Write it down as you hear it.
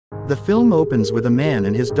The film opens with a man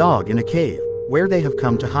and his dog in a cave, where they have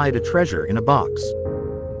come to hide a treasure in a box.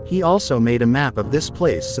 He also made a map of this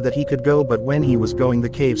place so that he could go, but when he was going the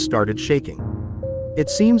cave started shaking. It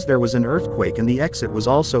seems there was an earthquake and the exit was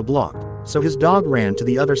also blocked, so his dog ran to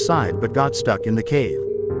the other side but got stuck in the cave.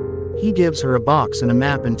 He gives her a box and a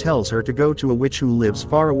map and tells her to go to a witch who lives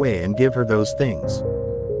far away and give her those things.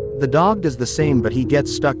 The dog does the same, but he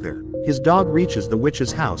gets stuck there. His dog reaches the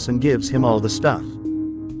witch's house and gives him all the stuff.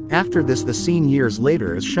 After this, the scene years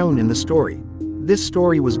later is shown in the story. This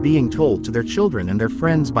story was being told to their children and their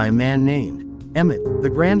friends by a man named Emmett, the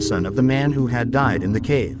grandson of the man who had died in the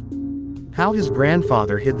cave. How his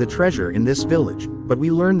grandfather hid the treasure in this village, but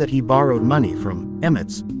we learn that he borrowed money from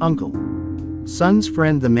Emmett's uncle. Son's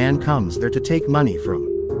friend. The man comes there to take money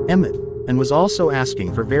from Emmett, and was also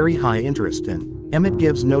asking for very high interest, and Emmett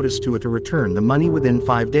gives notice to it to return the money within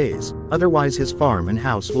 5 days, otherwise his farm and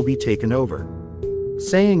house will be taken over.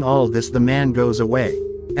 Saying all this, the man goes away.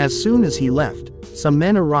 As soon as he left, some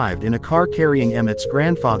men arrived in a car carrying Emmett's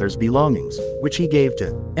grandfather's belongings, which he gave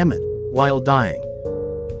to Emmett while dying.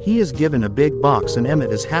 He is given a big box and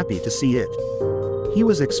Emmett is happy to see it. He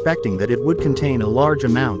was expecting that it would contain a large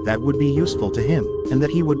amount that would be useful to him, and that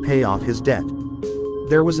he would pay off his debt.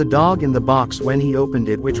 There was a dog in the box when he opened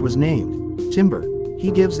it, which was named Timber. He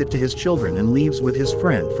gives it to his children and leaves with his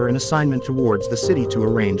friend for an assignment towards the city to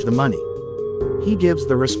arrange the money. He gives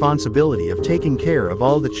the responsibility of taking care of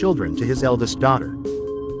all the children to his eldest daughter.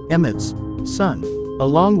 Emmett's son,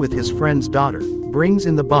 along with his friend's daughter, brings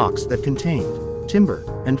in the box that contained Timber,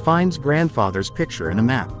 and finds grandfather's picture and a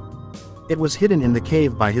map. It was hidden in the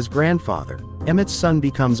cave by his grandfather. Emmett's son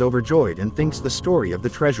becomes overjoyed and thinks the story of the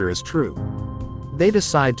treasure is true. They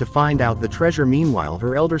decide to find out the treasure. Meanwhile,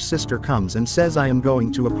 her elder sister comes and says, "I am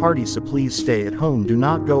going to a party, so please stay at home, do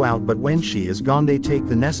not go out." But when she is gone, they take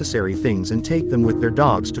the necessary things and take them with their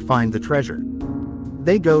dogs to find the treasure.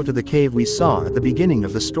 They go to the cave we saw at the beginning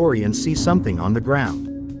of the story and see something on the ground.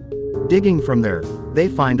 Digging from there, they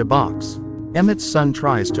find a box. Emmett's son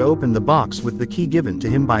tries to open the box with the key given to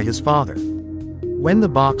him by his father. When the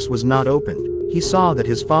box was not opened, he saw that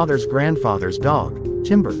his father's grandfather's dog,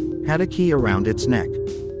 Timber, had a key around its neck.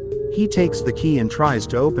 He takes the key and tries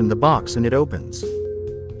to open the box and it opens.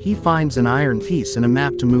 He finds an iron piece and a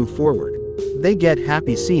map to move forward. They get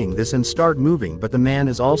happy seeing this and start moving, but the man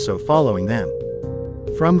is also following them.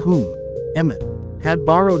 From whom Emmett had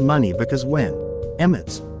borrowed money, because when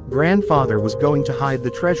Emmett's grandfather was going to hide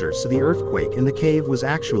the treasure, so the earthquake in the cave was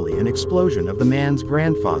actually an explosion of the man's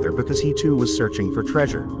grandfather, because he too was searching for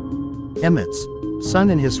treasure. Emmett's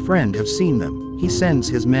son and his friend have seen them. He sends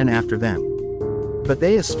his men after them. But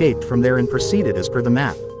they escaped from there and proceeded as per the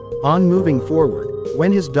map. On moving forward,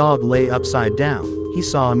 when his dog lay upside down, he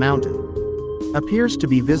saw a mountain. Appears to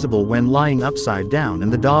be visible when lying upside down,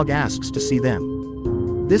 and the dog asks to see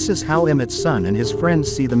them. This is how Emmett's son and his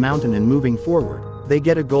friends see the mountain, and moving forward, they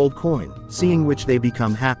get a gold coin, seeing which they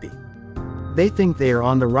become happy. They think they are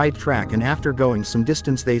on the right track, and after going some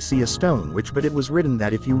distance they see a stone but it was written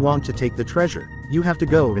that if you want to take the treasure, you have to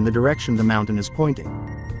go in the direction the mountain is pointing.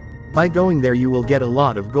 By going there you will get a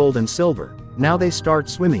lot of gold and silver. Now they start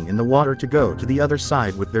swimming in the water to go to the other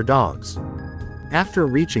side with their dogs. After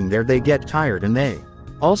reaching there they get tired and they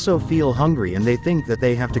also feel hungry, and they think that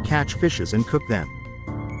they have to catch fishes and cook them.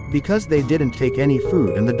 Because they didn't take any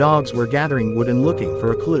food and the dogs were gathering wood and looking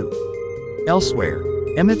for a clue. Elsewhere,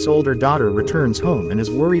 Emmett's older daughter returns home and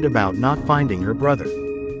is worried about not finding her brother.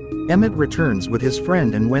 Emmett returns with his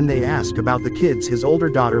friend, and when they ask about the kids, his older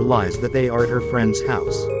daughter lies that they are at her friend's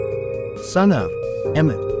house. Son of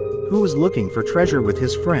Emmett, who was looking for treasure with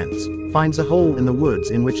his friends, finds a hole in the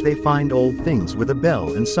woods in which they find old things with a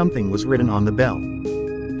bell, and something was written on the bell.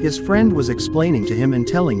 His friend was explaining to him and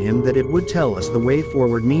telling him that it would tell us the way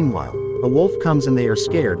forward. Meanwhile, a wolf comes and they are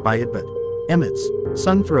scared by it, but Emmett's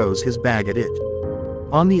son throws his bag at it.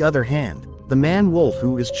 On the other hand, the man-wolf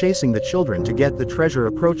who is chasing the children to get the treasure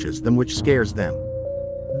approaches them, which scares them.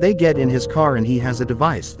 They get in his car and he has a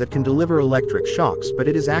device that can deliver electric shocks, but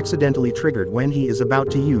it is accidentally triggered when he is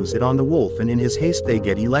about to use it on the wolf, and in his haste they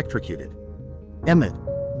get electrocuted. Emmett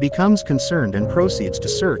becomes concerned and proceeds to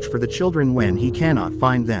search for the children when he cannot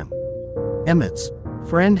find them. Emmett's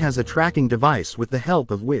friend has a tracking device with the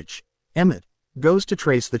help of which Emmett goes to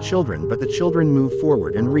trace the children, but the children move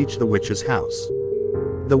forward and reach the witch's house.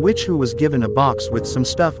 The witch, who was given a box with some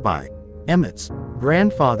stuff by Emmett's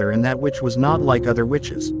grandfather, and that witch was not like other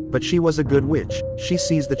witches, but she was a good witch. She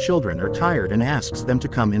sees the children are tired and asks them to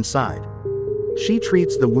come inside. She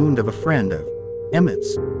treats the wound of a friend of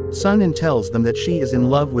Emmett's son and tells them that she is in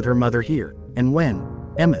love with her mother here, and when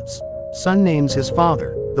Emmett's son names his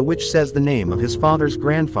father, The witch says the name of his father's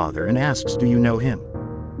grandfather and asks, "Do you know him?"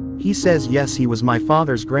 He says yes, he was my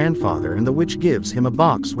father's grandfather, and the witch gives him a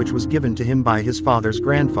box which was given to him by his father's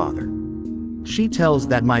grandfather. She tells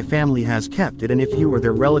that my family has kept it, and if you are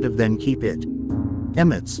their relative then keep it.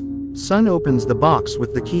 Emmett's son opens the box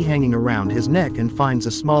with the key hanging around his neck and finds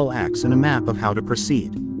a small axe and a map of how to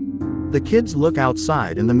proceed. The kids look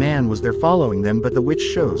outside and the man was there following them, but the witch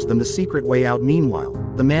shows them the secret way out. Meanwhile,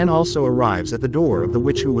 the man also arrives at the door of the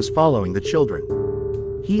witch who was following the children.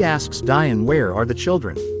 He asks Diane where are the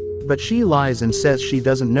children, but she lies and says she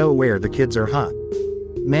doesn't know where the kids are.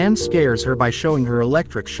 Man scares her by showing her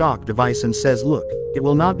electric shock device and says, "Look, it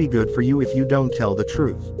will not be good for you if you don't tell the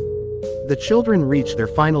truth." The children reach their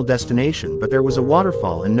final destination, but there was a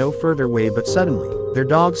waterfall and no further way. But suddenly, their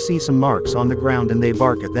dogs see some marks on the ground and they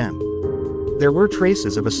bark at them. There were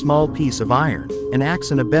traces of a small piece of iron, an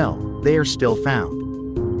axe and a bell. They are still found.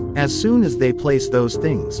 As soon as they place those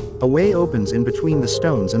things, a way opens in between the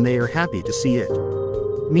stones and they are happy to see it.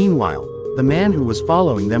 Meanwhile, the man who was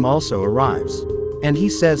following them also arrives. And he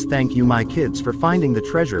says, "Thank you my kids for finding the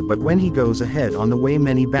treasure," but when he goes ahead on the way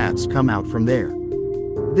many bats come out from there.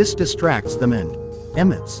 This distracts them and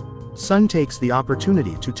Emmett's son takes the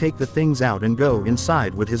opportunity to take the things out and go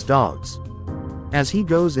inside with his dogs. As he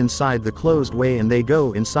goes inside the closed way and they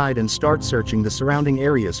go inside and start searching the surrounding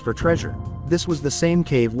areas for treasure. This was the same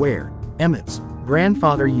cave where Emmett's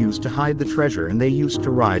grandfather used to hide the treasure, and they used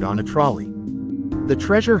to ride on a trolley. The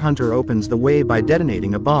treasure hunter opens the way by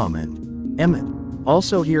detonating a bomb, and Emmett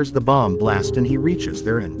also hears the bomb blast and he reaches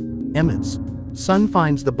there, and Emmett's son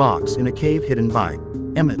finds the box in a cave hidden by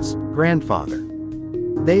Emmett's grandfather.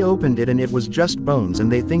 They opened it and it was just bones,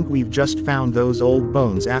 and they think we've just found those old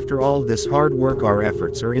bones. After all this hard work our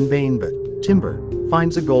efforts are in vain, but Timber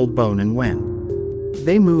finds a gold bone, and when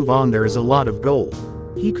they move on there is a lot of gold.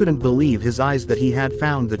 He couldn't believe his eyes that he had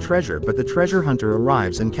found the treasure, but the treasure hunter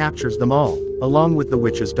arrives and captures them all, along with the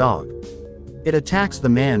witch's dog. It attacks the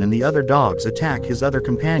man and the other dogs attack his other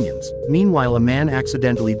companions. Meanwhile, a man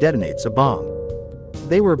accidentally detonates a bomb.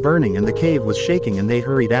 They were burning and the cave was shaking and they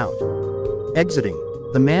hurried out. Exiting,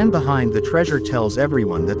 the man behind the treasure tells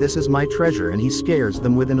everyone that this is my treasure, and he scares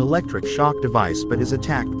them with an electric shock device but is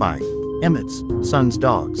attacked by Emmett's son's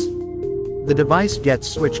dogs. The device gets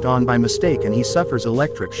switched on by mistake and he suffers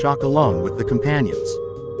electric shock along with the companions.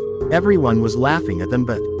 Everyone was laughing at them,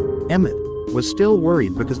 but Emmett was still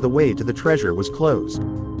worried because the way to the treasure was closed.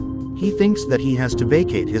 He thinks that he has to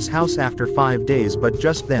vacate his house after 5 days, but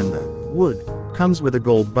just then the wood comes with a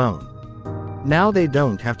gold bone. Now they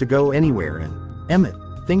don't have to go anywhere, and Emmett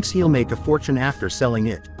thinks he'll make a fortune after selling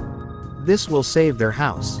it. This will save their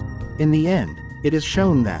house. In the end, it is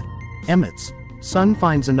shown that Emmett's son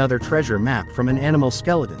finds another treasure map from an animal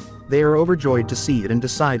skeleton. They are overjoyed to see it and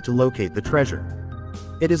decide to locate the treasure.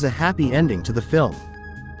 It is a happy ending to the film.